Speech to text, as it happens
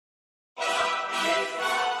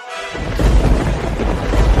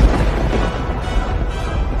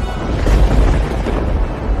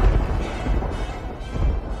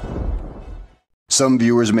Some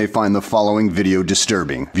viewers may find the following video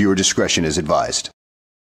disturbing. Viewer discretion is advised.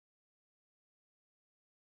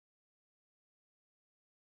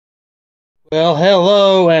 Well,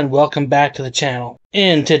 hello and welcome back to the channel.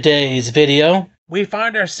 In today's video, we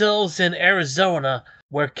find ourselves in Arizona,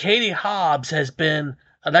 where Katie Hobbs has been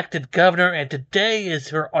elected governor, and today is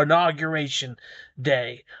her inauguration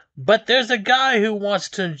day. But there's a guy who wants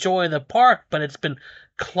to enjoy the park, but it's been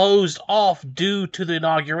closed off due to the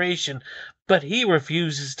inauguration, but he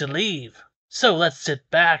refuses to leave. So let's sit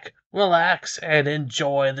back, relax, and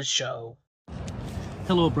enjoy the show.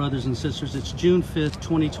 Hello brothers and sisters, it's June 5th,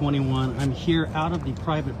 2021. I'm here out of the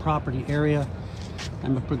private property area.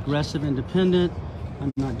 I'm a progressive independent.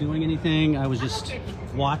 I'm not doing anything. I was just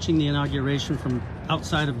watching the inauguration from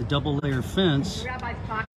outside of the double layer fence.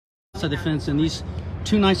 Outside the fence, and these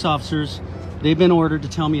two nice officers, they've been ordered to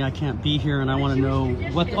tell me I can't be here, and I want to know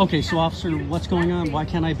what. Okay, so officer, what's going on? Why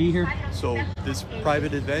can't I be here? So this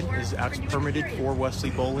private event is actually permitted for Wesley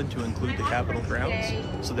Boland to include the Capitol grounds.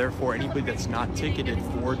 So therefore, anybody that's not ticketed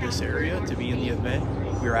for this area to be in the event,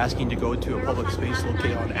 we are asking to go to a public space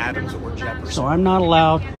located on Adams or Jefferson. So I'm not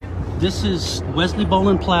allowed. This is Wesley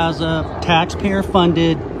Boland Plaza, taxpayer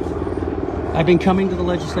funded. I've been coming to the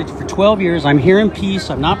legislature for 12 years. I'm here in peace.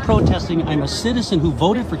 I'm not protesting. I'm a citizen who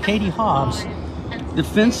voted for Katie Hobbs. The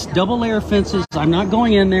fence, double layer fences, I'm not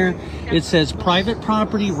going in there. It says private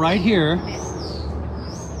property right here.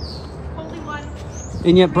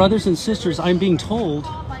 And yet, brothers and sisters, I'm being told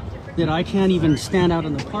that I can't even stand out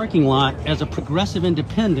in the parking lot as a progressive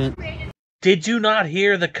independent. Did you not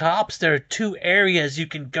hear the cops? There are two areas you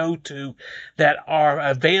can go to that are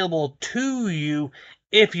available to you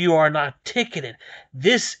if you are not ticketed.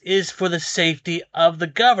 This is for the safety of the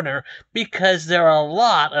governor, because there are a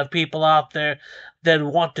lot of people out there that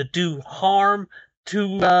want to do harm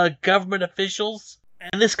to government officials.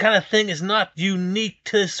 And this kind of thing is not unique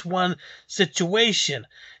to this one situation.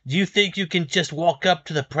 Do you think you can just walk up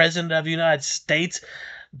to the President of the United States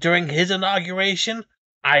during his inauguration?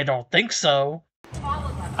 I don't think so.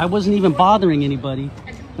 I wasn't even bothering anybody,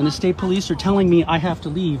 and the state police are telling me I have to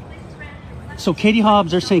leave. So Katie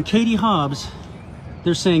Hobbs, they're saying Katie Hobbs,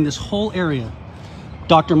 they're saying this whole area,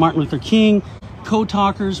 Dr. Martin Luther King,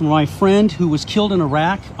 co-talkers, my friend who was killed in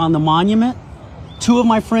Iraq on the monument, two of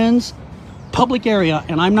my friends, public area,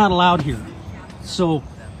 and I'm not allowed here. So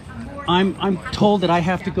I'm told that I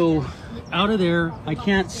have to go out of there. I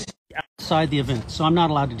can't see outside the event, so I'm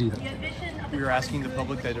not allowed to do that. We are asking the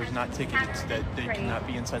public that there's not tickets, that they cannot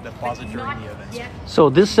be inside the plaza during the event. So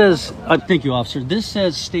this says, thank you, officer. This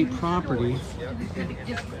says state property.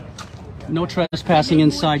 No trespassing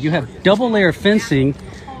inside. You have double layer fencing.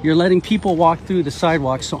 You're letting people walk through the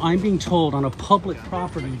sidewalk. So I'm being told on a public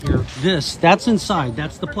property here, that's inside.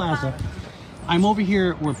 That's the plaza. I'm over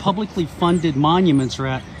here where publicly funded monuments are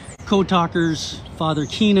at. Co-talkers, Father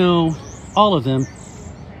Kino, all of them.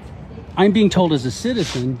 I'm being told as a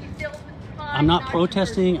citizen, I'm not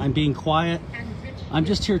protesting, I'm being quiet. I'm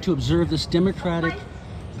just here to observe this democratic,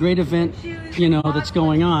 great event, you know, that's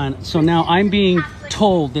going on. So now I'm being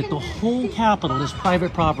told that the whole Capitol is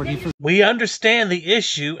private property. We understand the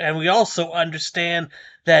issue, and we also understand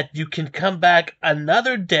that you can come back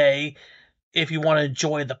another day if you want to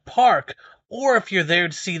enjoy the park, or if you're there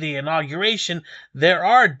to see the inauguration, there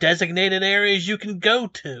are designated areas you can go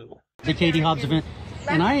to. The Katie Hobbs event,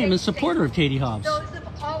 and I am a supporter of Katie Hobbs.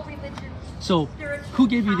 So, who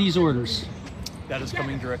gave you these orders? That is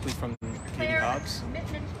coming directly from Katie Hobbs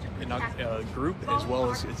group, as well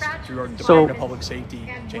as it's through our Department of Public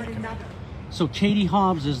Safety chain of command. So Katie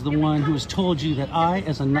Hobbs is the one who has told you that I,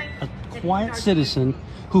 as a quiet citizen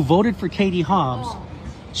who voted for Katie Hobbs,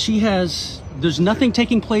 there's nothing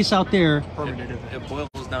taking place out there. It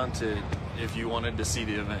boils down to, if you wanted to see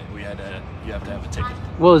the event, you have to have a ticket.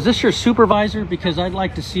 Well, is this your supervisor? Because I'd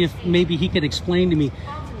like to see if maybe he could explain to me.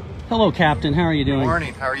 Hello, Captain. How are you doing? Good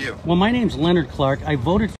morning. How are you? Well, my name's Leonard Clark. I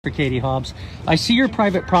voted for Katie Hobbs. I see your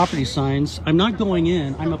private property signs. I'm not going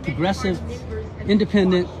in. I'm a progressive,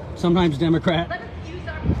 independent, sometimes Democrat.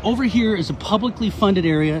 Over here is a publicly funded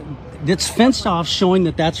area that's fenced off, showing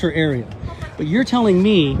that that's her area. But you're telling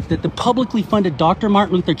me that the publicly funded Dr.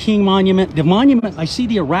 Martin Luther King monument, the monument, I see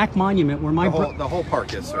the Iraq monument where the whole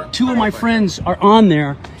park is, sir. Two of my friends are on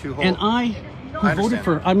there, and who voted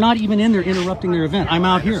for, I'm not even in there interrupting their event. I'm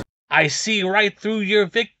out here. I see right through your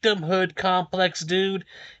victimhood complex, dude.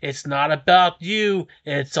 It's not about you.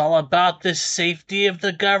 It's all about the safety of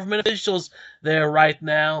the government officials there right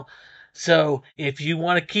now. So if you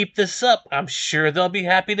want to keep this up, I'm sure they'll be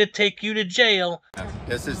happy to take you to jail.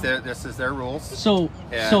 This is their rules. So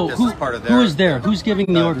who is part of who is there? Who's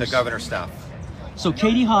giving the orders? The governor's staff. So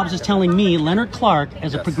Katie Hobbs is telling me, Leonard Clark,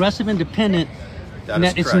 as a progressive independent, That that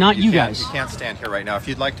is it's correct. not you can't- guys. You can't stand here right now. If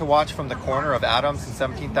you'd like to watch from the corner of Adams and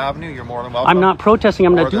 17th Avenue, you're more than welcome. I'm not protesting.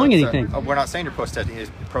 I'm Or not doing the- anything. we're not saying you're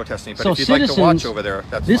protesting, but So if you'd like to watch citizens, over there,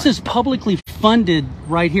 that's this fine. is publicly funded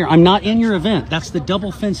right here. I'm not in your event. That's the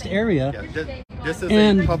double fenced area. Yeah, this is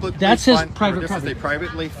And a publicly that says fund- private This property. is a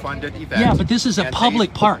privately funded event. Yeah, but this is a and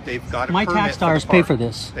public park. They've got a My permit tax for the dollars pay park. for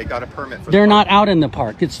this. They got a permit for the They're park. not out in the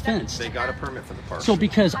park. It's fenced. They got a permit for the park. So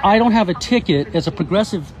because I don't have a ticket as a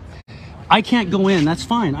progressive, I can't go in. That's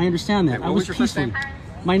fine. I understand that. Okay, I what was was your first peaceful. name?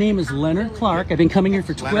 My name is Leonard Clark. I've been coming here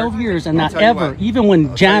for 12 Leonard, years and I'll not tell you ever, what. even when I'll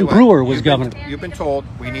tell John you what. Brewer was You've been- governor. You've been told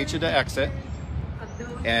we need you to exit,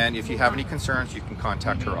 and if you have any concerns, you can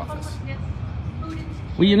contact her office.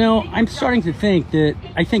 Well, you know, I'm starting to think that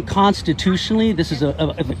I think constitutionally this is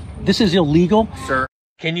this is illegal. Sir,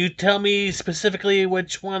 Can you tell me specifically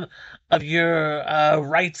which one of your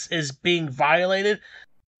rights is being violated?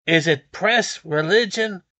 Is it press,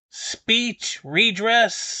 religion, speech,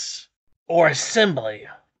 redress, or assembly?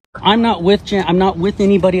 I'm not with I'm not with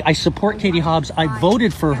anybody. I support Katie Hobbs. I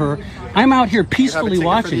voted for her. I'm out here you have a peacefully ticket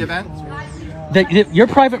watching. for the event? Your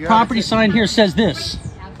private You have a property ticket? sign here says this.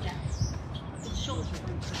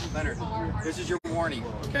 Leonard, this is your warning,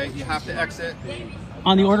 okay? You have to exit.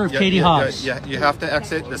 On the order of Katie Hobbs. Yeah, you have to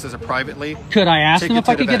exit. This is a privately. Could I ask them if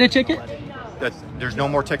I could get a ticketed ticket? That there's no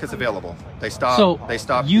more tickets available. They stopped. So They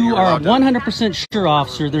stopped. you You're are allowed to- 100% sure,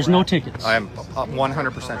 officer, there's no tickets. I am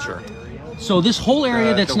 100% sure. So this whole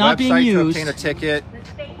area that's the not being website used. to obtain a ticket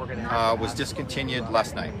was discontinued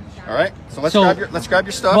last night. All right, so let's So- grab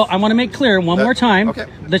your stuff. Well, I want to make clear one That- more time. okay.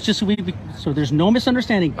 Let's just so there's no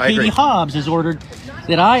misunderstanding. I Katie agree. Hobbs has ordered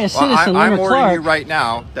that I, a Well, citizen, I'm Leonard ordering Clark, you right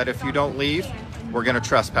now that if you don't leave, we're going to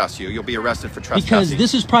trespass you. You'll be arrested for trespassing. Because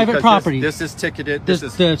this is private Because property. This is ticketed. the, This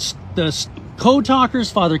is the code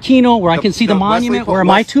talkers, Father Keno, where I can see the monument Wesley- where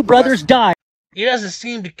my two Wes- brothers died. He doesn't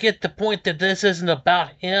seem to get the point that this isn't about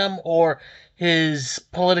him or his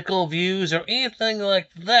political views or anything like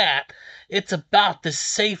that. It's about the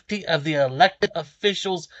safety of the elected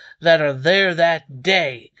officials that are there that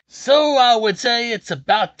day. So I would say it's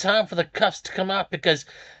about time for the cuffs to come out because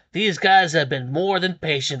these guys have been more than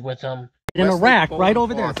patient with him. In Wesley Iraq, Bowling right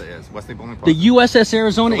over there. Plaza is Wesley Bowling The Plaza. USS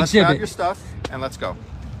Arizona So let's grab your exhibit. stuff and let's go.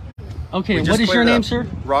 Okay, We what just is your cleared name, up. sir?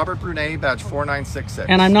 Robert Brunet, badge 4966.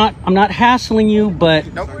 And I'm not hassling you,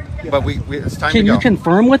 but Nope. But it's time can to go. you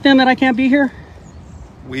confirm with them that I can't be here?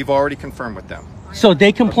 We've already confirmed with them. So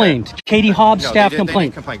they complained. Katie Hobbs No, staff they didn't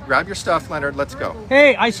complained. complain. Grab your stuff, Leonard. Let's go.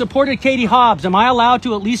 Hey, I supported Katie Hobbs. Am I allowed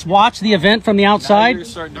to at least watch the event from the You're outside?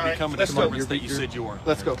 starting to become a let's go. department that you said you weren't.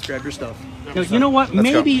 Let's go. Grab your stuff. You know what? Let's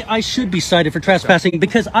go. Maybe I should be cited for trespassing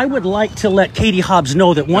because I would like to let Katie Hobbs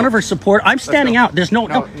know that one of her support. I'm standing go. out. There's no.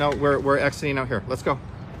 No, we're exiting out here. Let's go.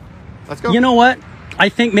 Let's go. You know what? I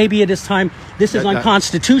think maybe it is time. This is Yeah,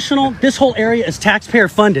 unconstitutional. This whole area is taxpayer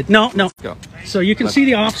funded. No. go. So you can see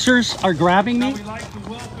the officers are grabbing me.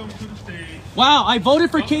 Wow, I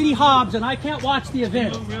voted for Katie Hobbs and I can't watch the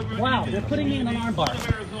event. Wow, they're putting me in an armbar.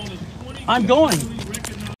 I'm going.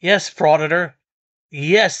 Yes, frauditor.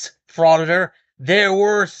 Yes, frauditor. There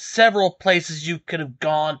were several places you could have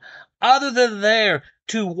gone other than there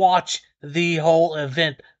to watch the whole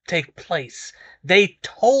event take place. They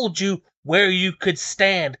told you where you could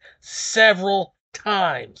stand several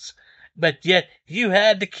times, but yet you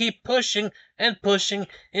had to keep pushing and pushing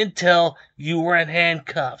until you were in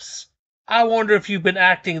handcuffs. I wonder if you've been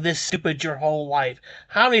acting this stupid your whole life.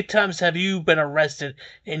 How many times have you been arrested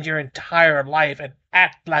in your entire life and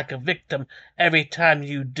act like a victim every time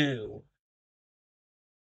you do?